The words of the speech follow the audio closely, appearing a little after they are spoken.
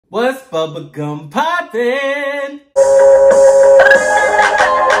What's bubblegum poppin'?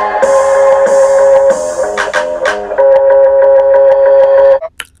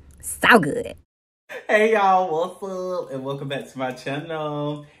 So good. Hey y'all, what's up? And welcome back to my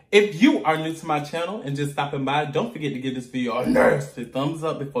channel. If you are new to my channel and just stopping by, don't forget to give this video a nasty thumbs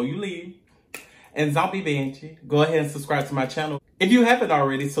up before you leave. And Zombie Banshee, go ahead and subscribe to my channel if you haven't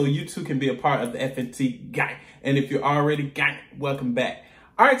already, so you too can be a part of the FNT gang. And if you're already gang, welcome back.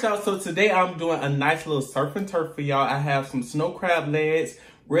 All right, y'all, so today I'm doing a nice little surf and turf for y'all. I have some snow crab legs,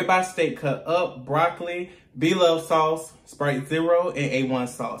 ribeye steak cut up, broccoli, BLOVE sauce, Sprite Zero, and A1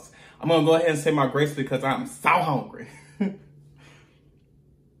 sauce. I'm gonna go ahead and say my grace because I'm so hungry.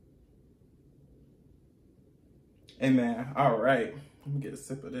 Amen. All right, let me get a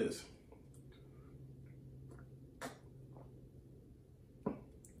sip of this.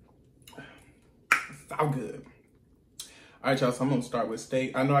 So good. All right, y'all, so I'm gonna start with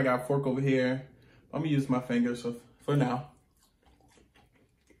steak. I know I got a fork over here. I'm gonna use my fingers for now.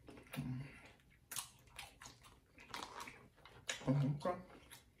 Okay.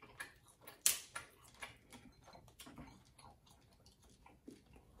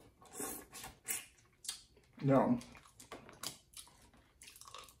 No.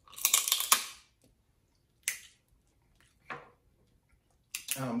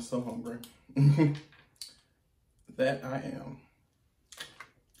 I'm so hungry. That I am.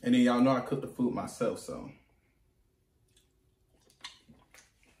 And then y'all know I cook the food myself, so.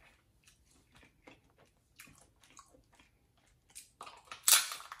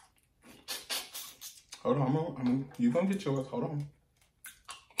 Hold on, you gonna get yours, hold on.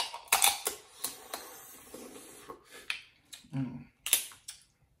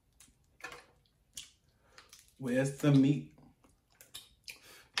 Where's the meat?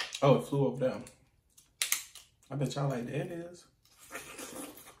 Oh, it flew over there. I bet y'all like, there it is.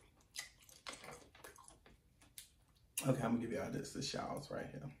 Okay, I'm gonna give y'all this, the shells right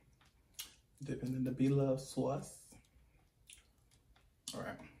here. Dipping in the BLOVE sauce. All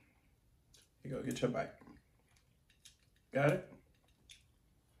right, here you go, get your bite. Got it?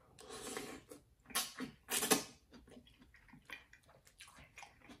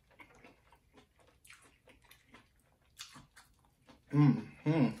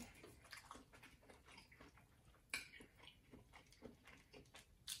 Mm-hmm.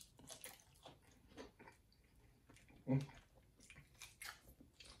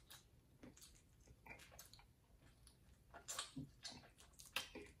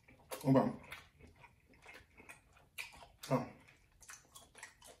 Okay. Oh.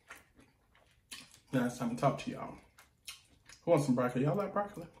 Now it's time to talk to y'all. Who wants some broccoli? Y'all like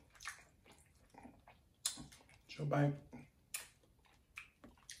broccoli? Show bite.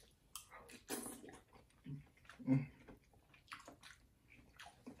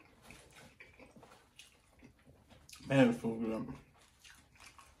 Man, it's so good.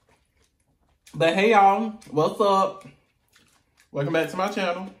 But hey y'all, what's up? Welcome back to my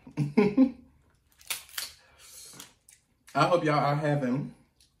channel. I hope y'all are having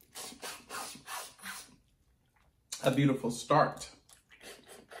a beautiful start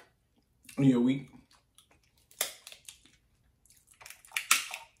in your week.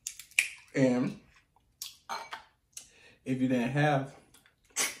 And if you didn't have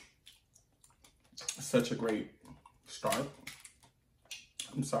such a great start,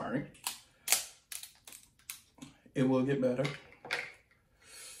 I'm sorry. It will get better.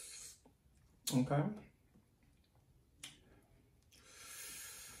 Okay.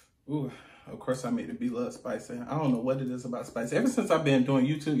 Ooh, of course I made the BLOVE spicy. I don't know what it is about spicy. Ever since I've been doing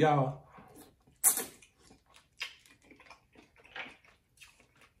YouTube, y'all,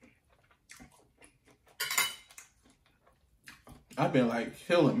 I've been like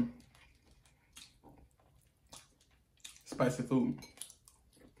killing spicy food.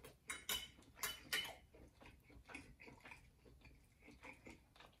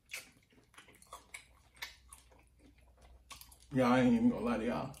 Yeah, I ain't even gonna lie to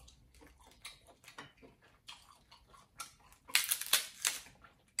y'all.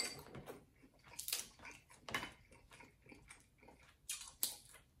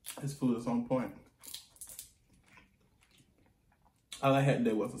 This food is on point. All I had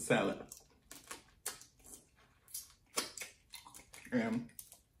today was a salad. And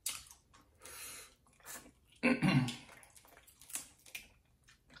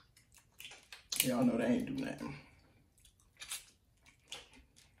y'all know they ain't do nothing.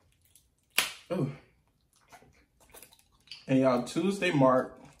 Ooh. And y'all, Tuesday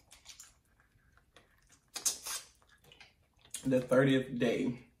marked the 30th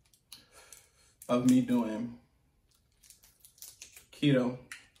day of me doing keto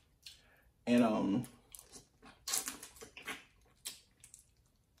And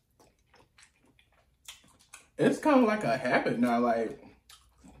it's kind of like a habit now. Like,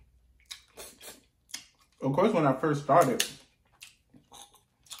 of course, when I first started,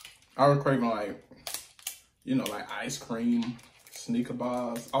 I was craving like, you know, like ice cream, Snicker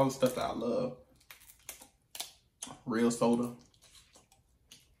bars, all the stuff that I love. Real soda.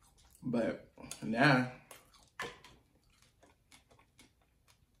 But now,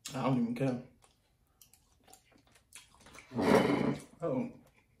 I don't even care. Oh.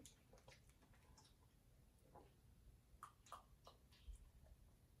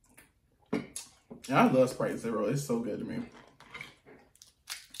 I love Sprite Zero. It's so good to me.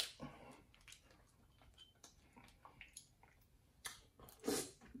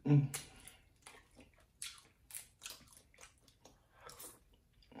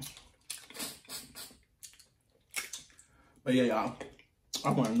 But yeah, y'all, I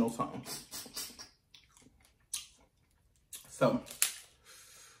want to know something. So,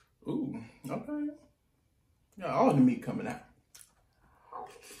 ooh, okay. Yeah, all the meat coming out.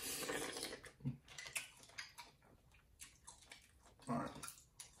 All right.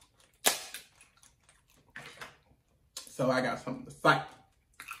 So I got something to say.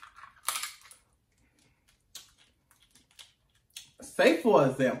 Say, for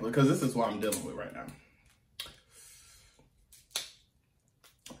example, because this is what I'm dealing with right now.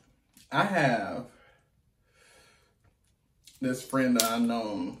 I have this friend that I've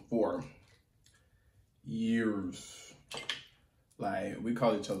known for years. Like, we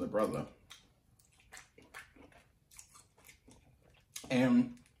call each other brother.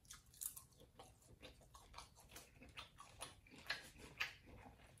 And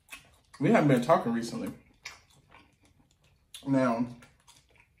we haven't been talking recently. Now,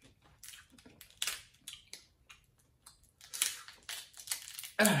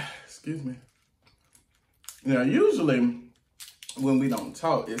 excuse me. Now, usually when we don't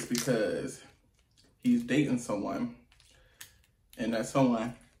talk, it's because he's dating someone and that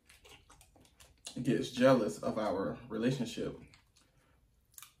someone gets jealous of our relationship.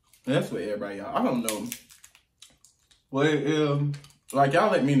 And that's what everybody, y'all, I don't know. Well, like,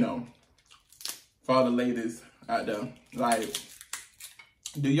 y'all let me know. For all the ladies out there, like,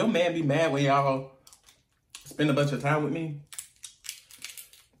 do your man be mad when y'all spend a bunch of time with me?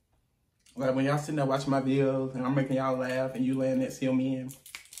 Like, when y'all sitting there watching my videos and I'm making y'all laugh and you laying next to your man,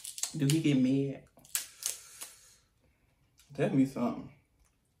 do he get mad? Tell me something.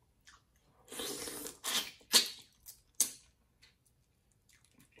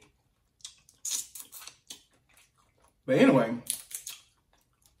 But anyway,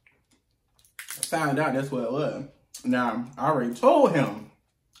 I found out that's what it was. Now, I already told him,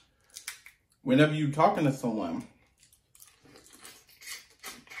 whenever you talking to someone,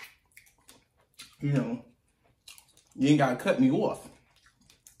 you know, you ain't gotta cut me off.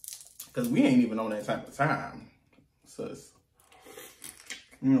 Because we ain't even on that type of time. So it's,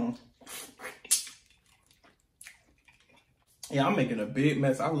 you know. Yeah, I'm making a big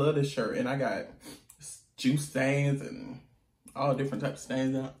mess. I love this shirt. And I got juice stains and all different types of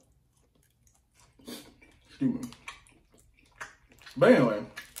stains out. Excuse me. But anyway,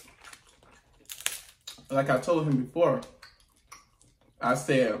 like I told him before, I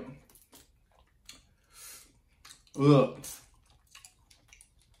said, look,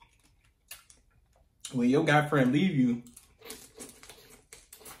 when your guy friend leave you,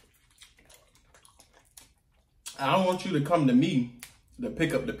 I don't want you to come to me to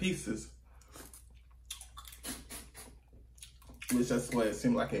pick up the pieces. Which that's what it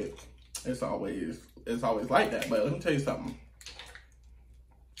seems like it's always like that. But let me tell you something.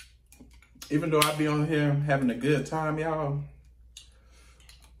 Even though I be on here having a good time, y'all,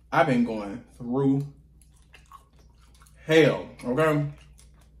 I've been going through hell, okay?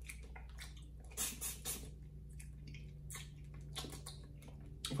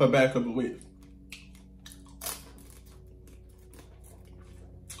 For about a couple of weeks.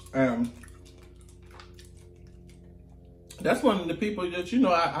 That's one of the people that, you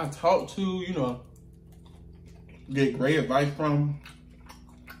know, I talk to, you know, get great advice from.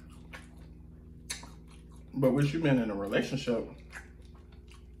 But with you being in a relationship,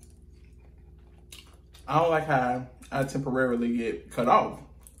 I don't like how I temporarily get cut off.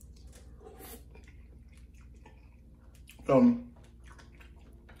 So,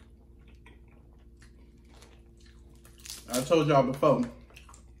 I told y'all before,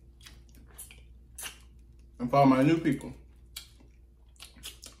 and for all my new people,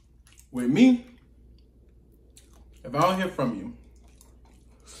 with me, if I don't hear from you,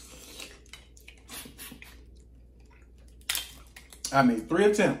 I made 3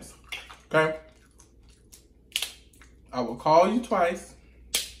 attempts Okay? I will call you twice.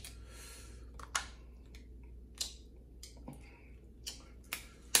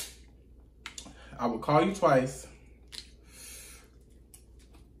 I will call you twice.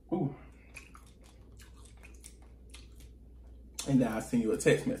 Ooh. And then I'll send you a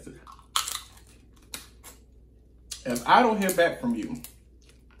text message. If I don't hear back from you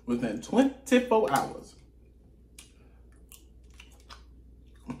within 24 hours,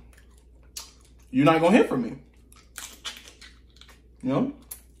 you're not going to hear from me. You know?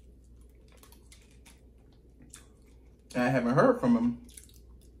 I haven't heard from him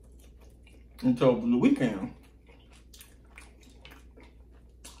until the weekend.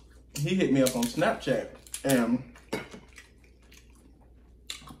 He hit me up on Snapchat, and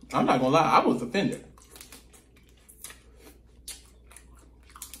I'm not gonna lie, I was offended.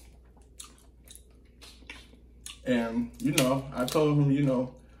 And, you know, I told him, you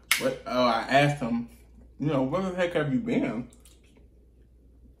know, I asked him, you know, where the heck have you been?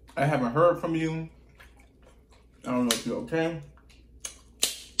 I haven't heard from you. I don't know if you're okay.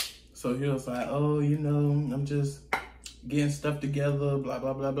 So he was like, oh, you know, I'm just getting stuff together, blah,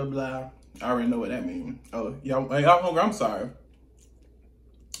 blah, blah, blah, blah. I already know what that means. Oh, y'all hungry? I'm sorry.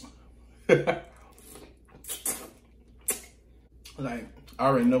 Like, I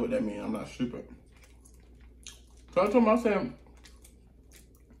already know what that means. I'm not stupid. So I told him, I said,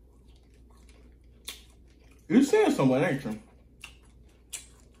 you seeing someone, ain't you?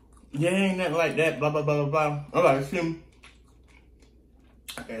 Yeah, ain't nothing like that, blah, blah, blah, blah, blah. I'm like, see,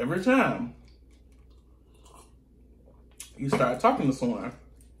 every time you start talking to someone,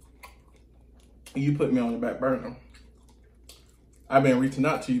 you put me on the back burner. I've been reaching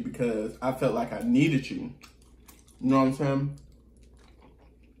out to you because I felt like I needed you. You know what I'm saying?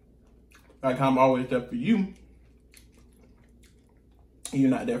 Like, I'm always there for you. And you're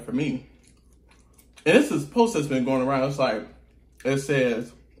not there for me. And this is post that's been going around. It's like, it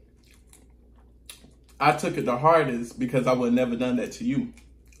says, I took it the hardest because I would have never done that to you.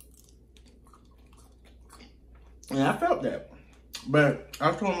 And I felt that. But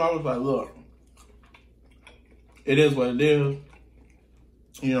I told him, I was like, look, it is what it is.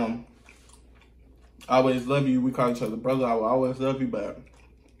 You know, I always love you. We call each other brother. I will always love you, but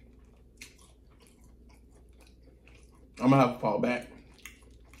I'm going to have to fall back.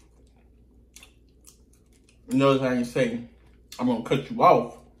 Notice I didn't say, I'm going to cut you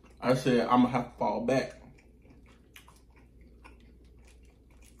off. I said, I'm going to have to fall back.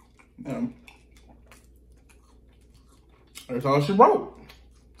 That's all she wrote.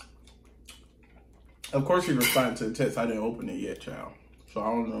 Of course, she responded to the text. I didn't open it yet, child. So I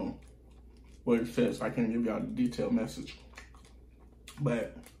don't know what it says. I can't give y'all the detailed message.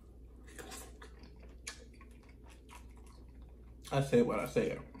 But I said what I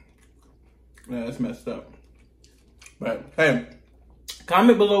said. Yeah, that's messed up. But hey,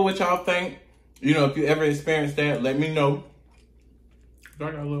 comment below what y'all think. You know, if you ever experienced that, let me know. I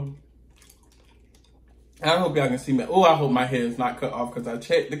got a little. I hope y'all can see me. Oh, I hope my hair is not cut off because I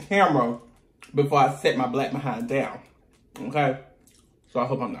checked the camera before I set my black behind down. Okay? So I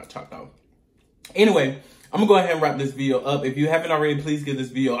hope I'm not chopped off. Anyway, I'm going to go ahead and wrap this video up. If you haven't already, please give this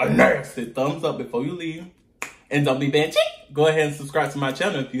video a nasty thumbs up before you leave. And don't be bad. Go ahead and subscribe to my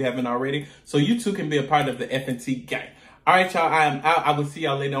channel if you haven't already, so you too can be a part of the F&T gang. All right, y'all, I am out. I will see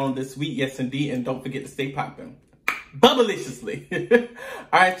y'all later on this week. Yes, indeed. And don't forget to stay popping. Bubblicious.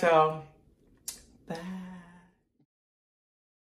 All right, y'all.